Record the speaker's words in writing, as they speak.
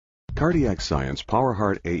Cardiac Science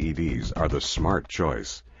PowerHeart AEDs are the smart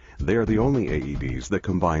choice. They are the only AEDs that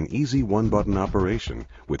combine easy one-button operation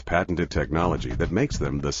with patented technology that makes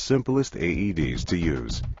them the simplest AEDs to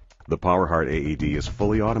use. The PowerHeart AED is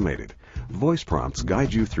fully automated. Voice prompts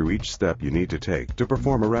guide you through each step you need to take to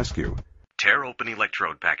perform a rescue. Tear open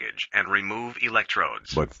electrode package and remove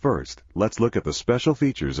electrodes. But first, let's look at the special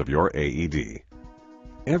features of your AED.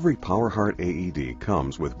 Every PowerHeart AED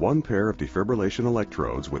comes with one pair of defibrillation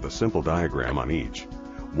electrodes with a simple diagram on each,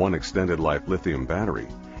 one extended life lithium battery,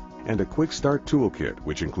 and a quick start toolkit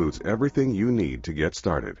which includes everything you need to get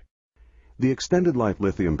started. The extended life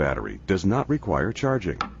lithium battery does not require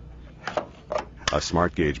charging. A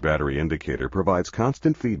smart gauge battery indicator provides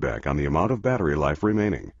constant feedback on the amount of battery life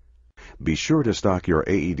remaining. Be sure to stock your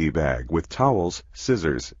AED bag with towels,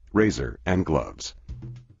 scissors, razor, and gloves.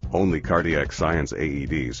 Only Cardiac Science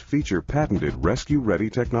AEDs feature patented rescue-ready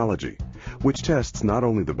technology, which tests not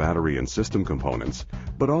only the battery and system components,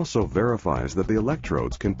 but also verifies that the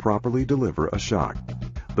electrodes can properly deliver a shock.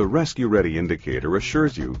 The rescue-ready indicator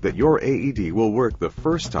assures you that your AED will work the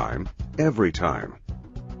first time, every time.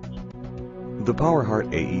 The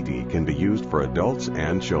PowerHeart AED can be used for adults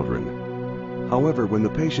and children. However, when the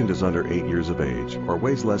patient is under 8 years of age or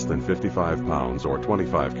weighs less than 55 pounds or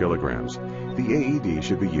 25 kilograms, the AED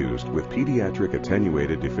should be used with pediatric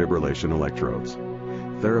attenuated defibrillation electrodes.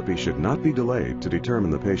 Therapy should not be delayed to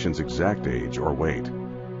determine the patient's exact age or weight.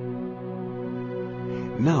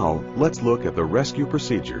 Now, let's look at the rescue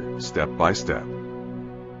procedure step by step.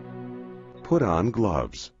 Put on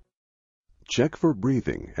gloves. Check for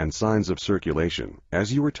breathing and signs of circulation.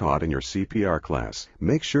 As you were taught in your CPR class,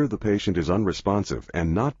 make sure the patient is unresponsive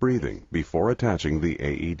and not breathing before attaching the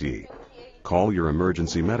AED. Call your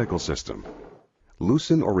emergency medical system.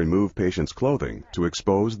 Loosen or remove patient's clothing to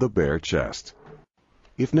expose the bare chest.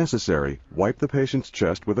 If necessary, wipe the patient's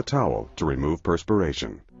chest with a towel to remove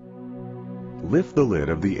perspiration. Lift the lid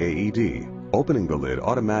of the AED. Opening the lid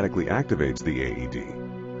automatically activates the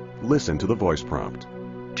AED. Listen to the voice prompt.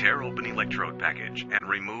 Tear open electrode package and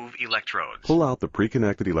remove electrodes. Pull out the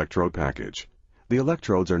pre-connected electrode package. The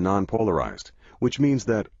electrodes are non-polarized, which means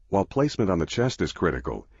that, while placement on the chest is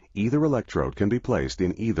critical, either electrode can be placed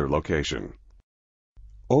in either location.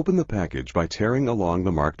 Open the package by tearing along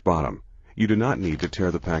the marked bottom. You do not need to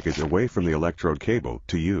tear the package away from the electrode cable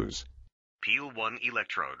to use. Peel one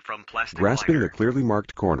electrode from plastic Grasping liner. the clearly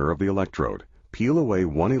marked corner of the electrode, peel away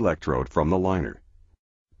one electrode from the liner.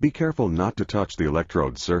 Be careful not to touch the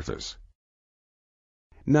electrode surface.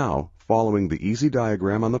 Now, following the easy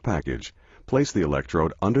diagram on the package, place the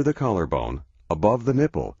electrode under the collarbone, above the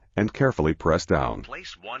nipple, and carefully press down.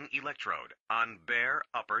 Place one electrode on bare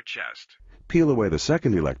upper chest. Peel away the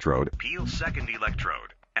second electrode Peel second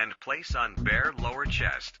electrode and place on bare lower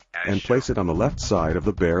chest as and place it on the left side of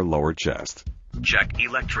the bare lower chest. Check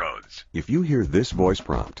electrodes. If you hear this voice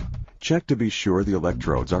prompt, check to be sure the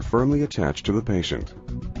electrodes are firmly attached to the patient.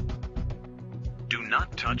 Do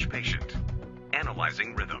not touch patient.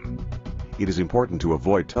 Analyzing rhythm. It is important to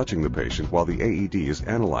avoid touching the patient while the AED is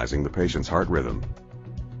analyzing the patient's heart rhythm.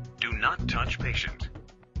 Do not touch patient.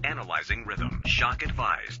 Analyzing rhythm. Shock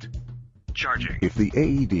advised. Charging. If the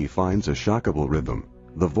AED finds a shockable rhythm,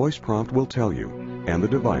 the voice prompt will tell you, and the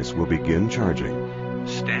device will begin charging.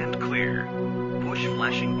 Stand clear. Push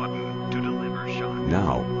flashing button to deliver shock.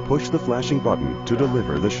 Now, push the flashing button to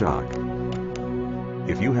deliver the shock.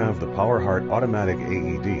 If you have the PowerHeart automatic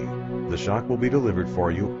AED, the shock will be delivered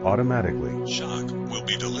for you automatically. Shock will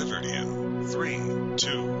be delivered in 3,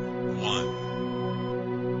 2,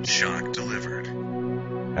 1. Shock delivered.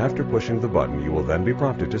 After pushing the button, you will then be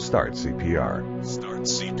prompted to start CPR. Start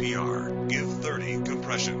CPR. Give 30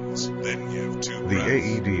 compressions, then give 2 The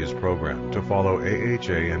breaths. AED is programmed to follow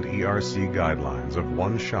AHA and ERC guidelines of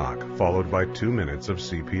 1 shock followed by 2 minutes of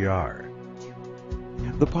CPR.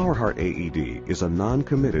 The PowerHeart AED is a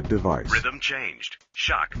non-committed device. Rhythm changed.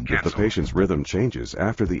 Shock If canceled. the patient's rhythm changes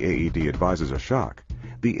after the AED advises a shock,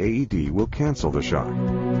 the AED will cancel the shock.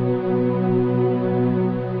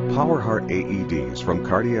 PowerHeart AEDs from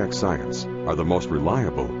Cardiac Science are the most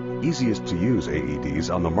reliable, easiest to use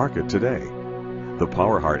AEDs on the market today. The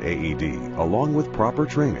PowerHeart AED, along with proper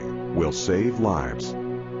training, will save lives.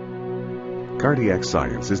 Cardiac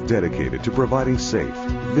Science is dedicated to providing safe,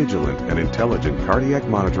 vigilant, and intelligent cardiac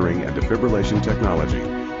monitoring and defibrillation technology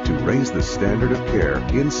to raise the standard of care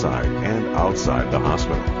inside and outside the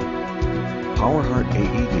hospital. PowerHeart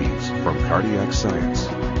AEDs from Cardiac Science,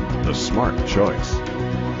 the smart choice.